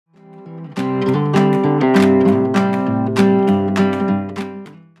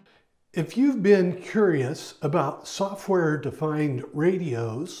If you've been curious about software-defined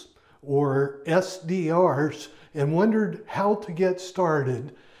radios or SDRs and wondered how to get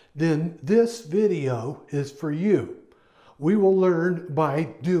started, then this video is for you. We will learn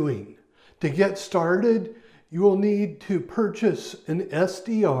by doing. To get started, you will need to purchase an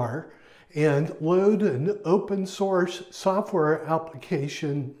SDR and load an open source software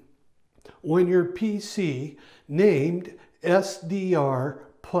application on your PC named SDR++.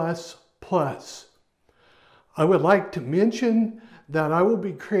 I would like to mention that I will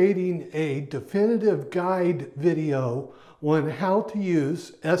be creating a definitive guide video on how to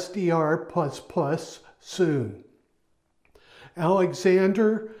use SDR++ soon.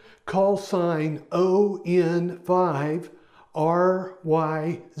 Alexander, call sign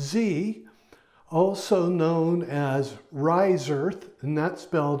ON5RYZ, also known as Ryzerth, and that's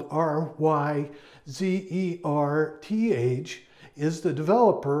spelled RYZERTH, is the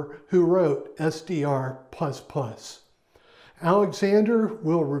developer who wrote SDR++. Alexander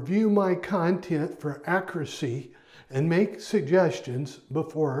will review my content for accuracy and make suggestions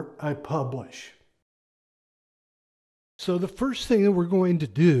before I publish. So the first thing that we're going to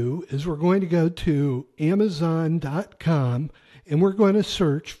do is we're going to go to Amazon.com and we're going to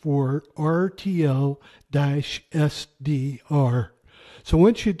search for RTL-SDR. So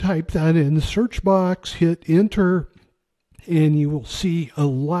once you type that in the search box, hit enter, and you will see a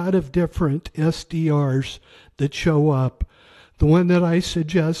lot of different SDRs that show up. The one that I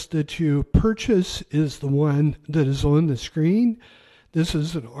suggest that you purchase is the one that is on the screen. This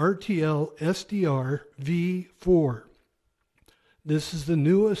is an RTL-SDR V4. This is the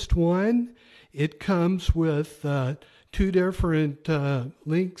newest one. It comes with two different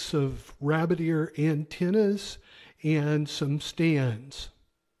links of rabbit ear antennas and some stands.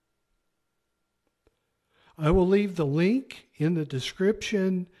 I will leave the link in the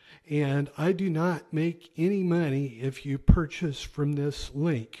description, and I do not make any money if you purchase from this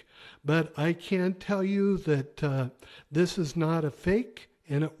link. But I can tell you that this is not a fake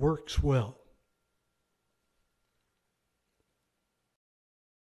and it works well.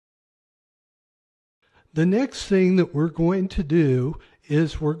 The next thing that we're going to do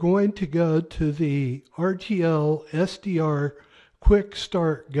is we're going to go to the RTL-SDR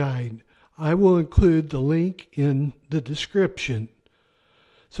Quickstart guide. I will include the link in the description.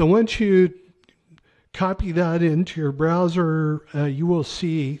 So once you copy that into your browser, you will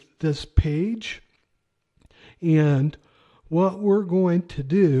see this page. And what we're going to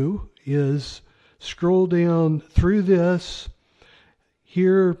do is scroll down through this.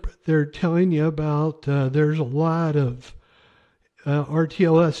 Here they're telling you about there's a lot of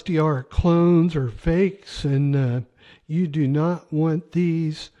RTL-SDR clones or fakes, and you do not want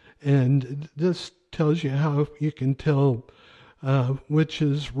these. And this tells you how you can tell which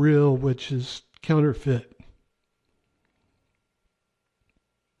is real, which is counterfeit.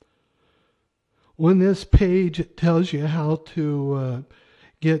 On this page, it tells you how to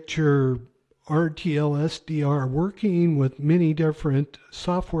get your RTL-SDR working with many different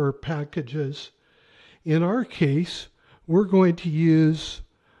software packages. In our case, we're going to use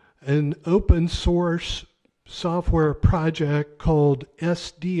an open source software project called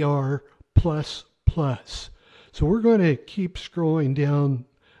SDR++. So we're going to keep scrolling down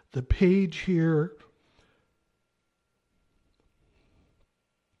the page here.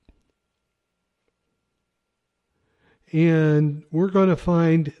 And we're going to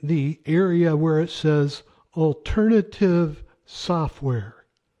find the area where it says alternative software.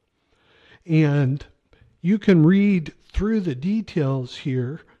 And you can read through the details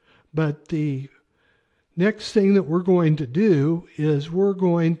here, but the next thing that we're going to do is we're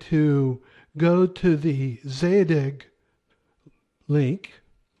going to go to the Zadig link.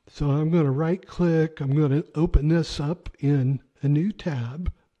 So I'm going to right click. I'm going to open this up in a new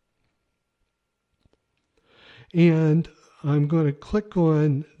tab. And I'm going to click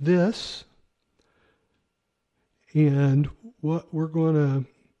on this. And what we're going to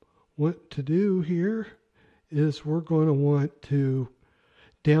want to do here is we're going to want to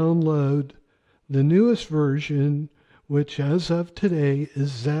download the newest version, which as of today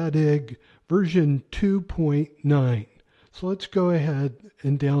is Zadig version 2.9. So let's go ahead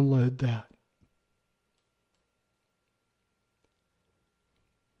and download that.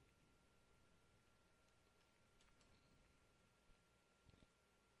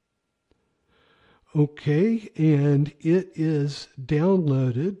 Okay, and it is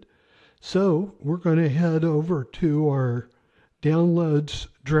downloaded. So we're going to head over to our downloads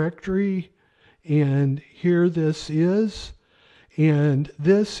directory, and here this is. And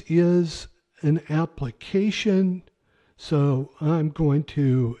this is an application. So I'm going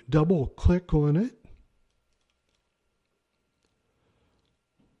to double click on it.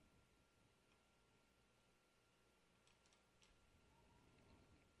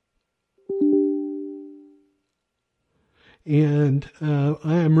 And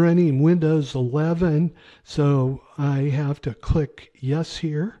I am running Windows 11, so I have to click yes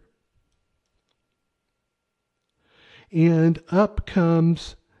here. And up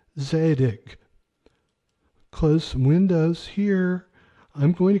comes Zadig. Close some windows here.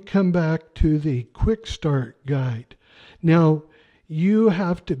 I'm going to come back to the Quickstart guide. Now, you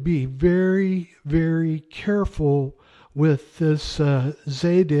have to be very, very careful with this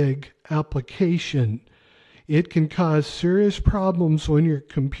Zadig application. It can cause serious problems on your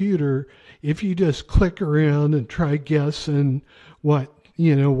computer if you just click around and try guessing what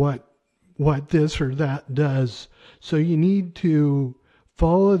this or that does. So you need to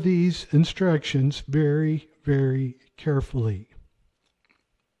follow these instructions very, very carefully.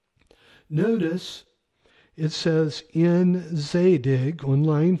 Notice it says in Zadig on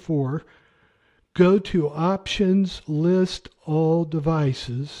line 4, go to Options, List All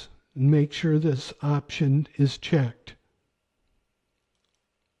Devices, and make sure this option is checked.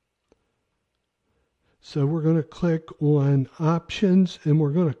 So we're going to click on Options, and we're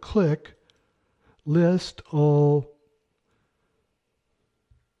going to click List All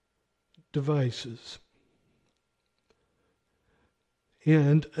Devices.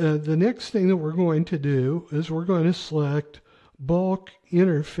 And the next thing that we're going to do is we're going to select Bulk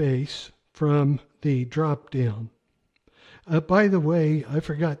Interface from the drop-down. By the way, I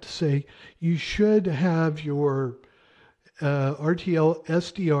forgot to say, you should have your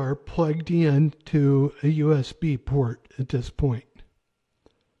RTL-SDR plugged in to a USB port at this point.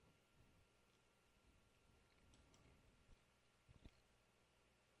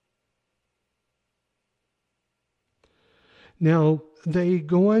 Now, they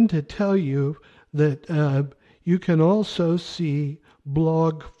go on to tell you that you can also see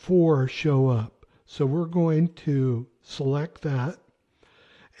Blog 4 show up. So we're going to select that.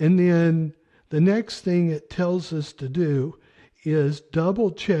 And then the next thing it tells us to do is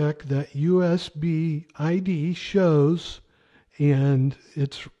double check that USB ID shows, and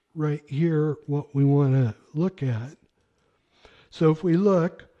it's right here what we want to look at. So if we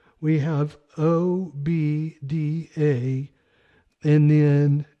look, we have OBDA and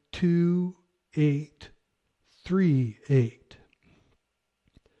then 2838.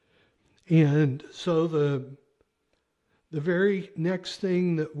 And so the very next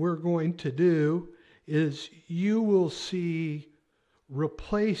thing that we're going to do is you will see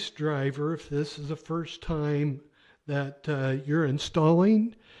replace driver if this is the first time that you're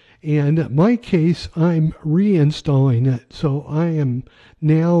installing. And in my case, I'm reinstalling it. So I am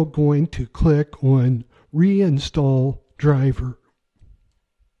now going to click on reinstall driver.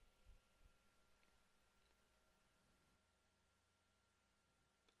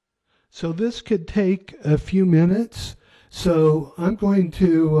 So this could take a few minutes. So I'm going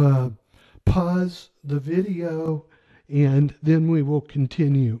to pause the video and then we will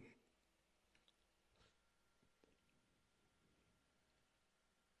continue.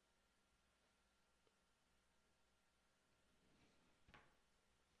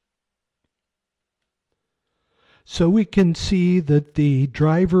 So we can see that the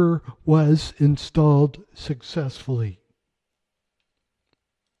driver was installed successfully.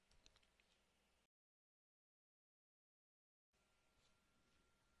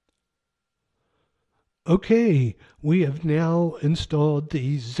 Okay, we have now installed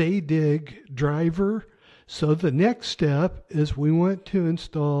the Zadig driver. So the next step is we want to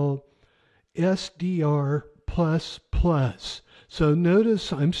install SDR++. So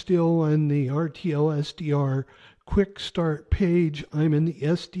notice I'm still on the RTL-SDR Quickstart page. I'm in the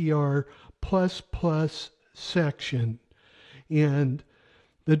SDR++ section. And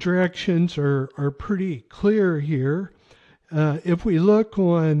the directions are pretty clear here. If we look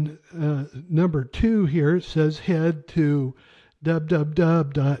on number 2 here, it says head to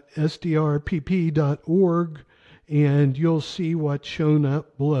www.sdrpp.org and you'll see what's shown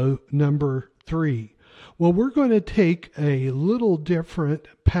up below number 3. Well, we're going to take a little different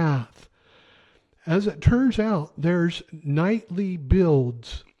path. As it turns out, there's nightly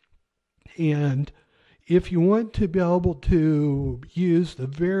builds. And if you want to be able to use the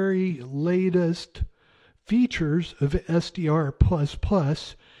very latest features of SDR++,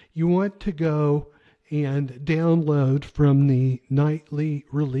 you want to go and download from the nightly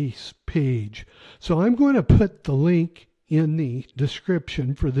release page. So I'm going to put the link in the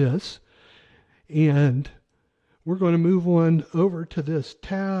description for this. And we're going to move on over to this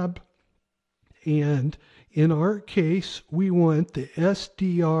tab. And in our case, we want the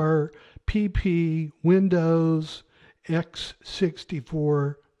SDR PP Windows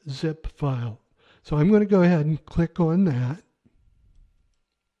x64 zip file. So I'm going to go ahead and click on that.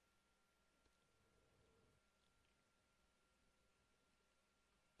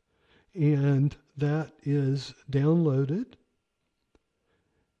 And that is downloaded.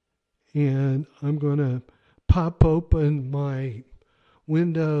 And I'm going to pop open my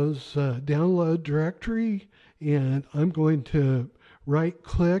Windows download directory, and I'm going to right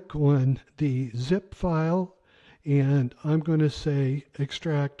click on the zip file, and I'm going to say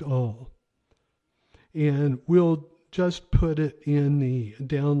extract all. And we'll just put it in the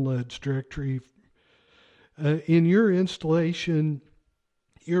downloads directory. In your installation,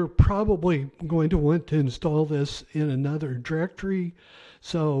 you're probably going to want to install this in another directory.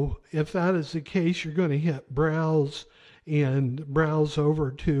 So if that is the case, you're going to hit browse and browse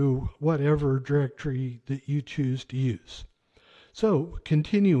over to whatever directory that you choose to use. So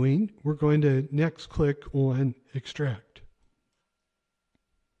continuing, we're going to next click on extract.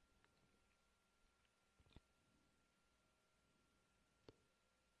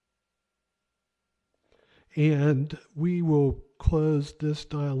 And we will close this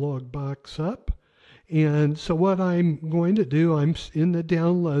dialog box up. And so what I'm going to do, I'm in the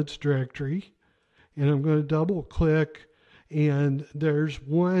downloads directory, and I'm going to double click, and there's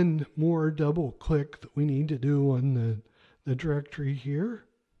one more double click that we need to do on the directory here.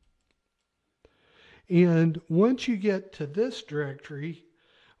 And once you get to this directory,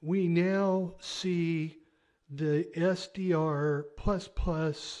 we now see the SDR++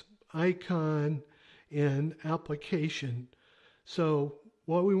 icon and application. So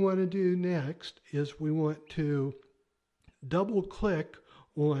what we want to do next is we want to double click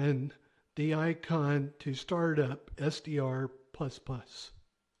on the icon to start up SDR++.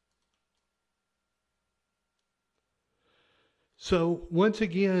 So once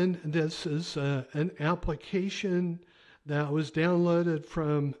again, this is an application that was downloaded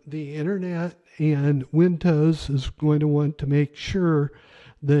from the internet, and Windows is going to want to make sure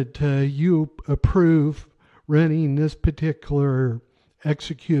that you approve running this particular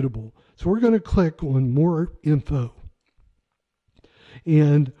executable. So we're going to click on more info,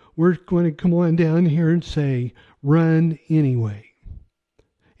 and we're going to come on down here and say run anyway.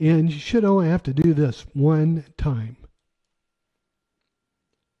 And you should only have to do this one time.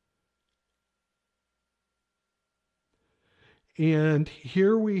 And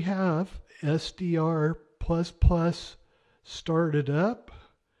here we have SDR++ started up,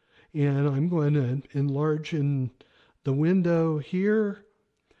 and I'm going to enlarge in the window here,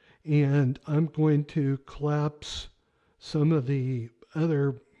 and I'm going to collapse some of the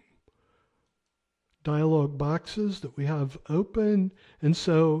other dialog boxes that we have open. And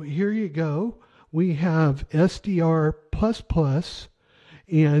so here you go. We have SDR++,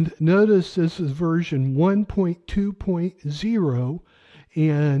 and notice this is version 1.2.0,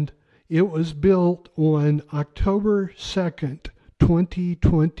 and it was built on October 2nd,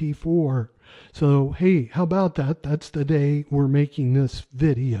 2024. So, hey, how about that? That's the day we're making this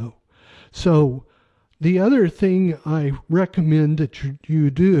video. So, the other thing I recommend that you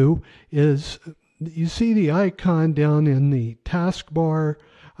do is, you see the icon down in the taskbar.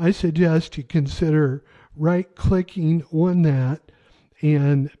 I suggest you consider right-clicking on that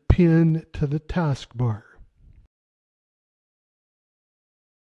and pin to the taskbar.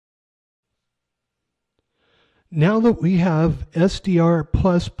 Now that we have SDR++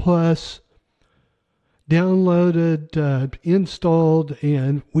 downloaded, installed,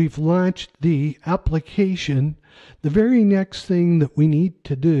 and we've launched the application, the very next thing that we need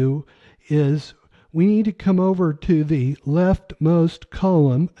to do is we need to come over to the leftmost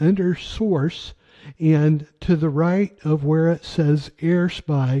column under Source, and to the right of where it says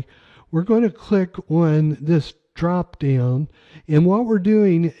AirSpy, we're going to click on this drop down, and what we're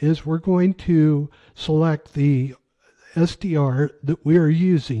doing is we're going to select the SDR that we are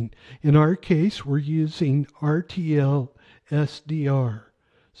using. In our case, we're using RTL-SDR.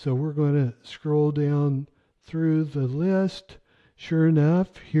 So we're going to scroll down through the list. Sure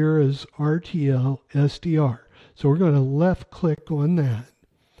enough, here is RTL-SDR. So we're going to left click on that.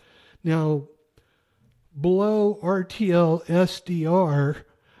 Now, below RTL-SDR,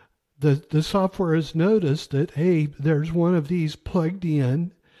 the software has noticed that, hey, there's one of these plugged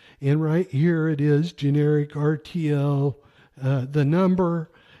in, and right here it is, generic RTL, the number,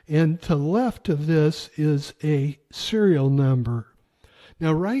 and to the left of this is a serial number.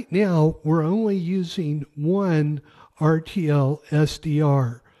 Now, right now, we're only using one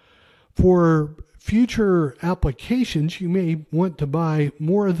RTL-SDR. For future applications, you may want to buy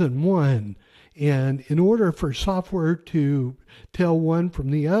more than one. And in order for software to tell one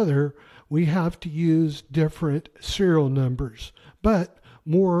from the other, we have to use different serial numbers, but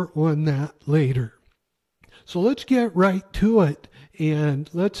more on that later. So let's get right to it and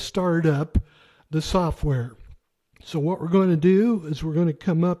let's start up the software. So what we're going to do is we're going to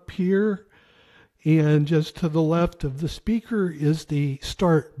come up here, and just to the left of the speaker is the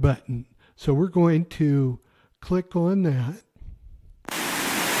start button. So we're going to click on that.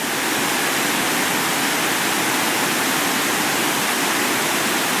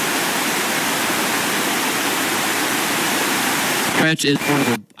 Stretch is one of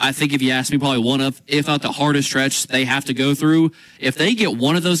the, I think if you ask me, probably one of, if not the hardest stretch they have to go through. If they get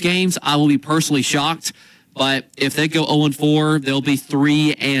one of those games, I will be personally shocked. But if they go 0-4, they'll be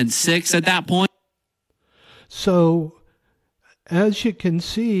 3-6 at that point. So as you can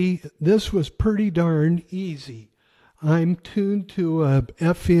see, this was pretty darn easy. I'm tuned to a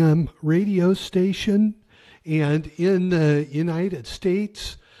FM radio station, and in the United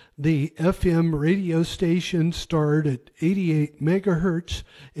States, the FM radio stations start at 88 megahertz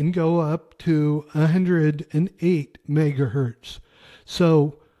and go up to 108 megahertz.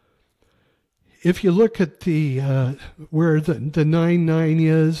 So if you look at the where the 99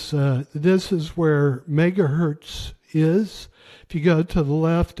 is, this is where megahertz is. If you go to the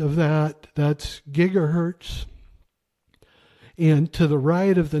left of that, that's gigahertz. And to the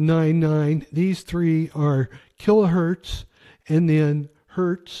right of the 99, these three are kilohertz, and then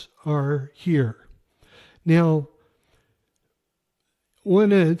hertz are here. Now,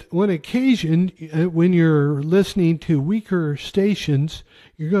 on occasion, when you're listening to weaker stations,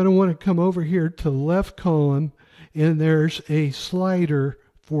 you're going to want to come over here to the left column, and there's a slider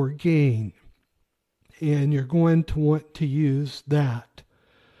for gain. And you're going to want to use that.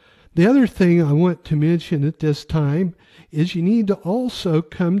 The other thing I want to mention at this time is you need to also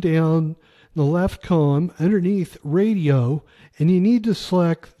come down the left column underneath radio, and you need to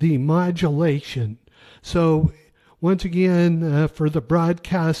select the modulation. So once again, for the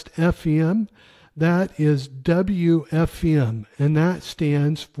broadcast FM, that is WFM, and that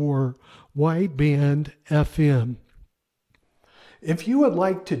stands for wideband FM. If you would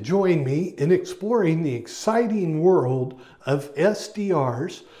like to join me in exploring the exciting world of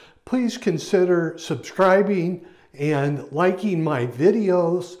SDRs, please consider subscribing and liking my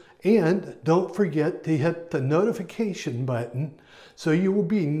videos, and don't forget to hit the notification button so you will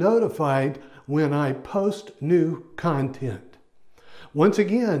be notified when I post new content. Once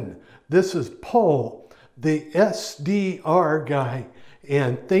again, this is Paul, the SDR guy,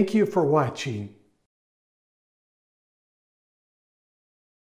 and thank you for watching.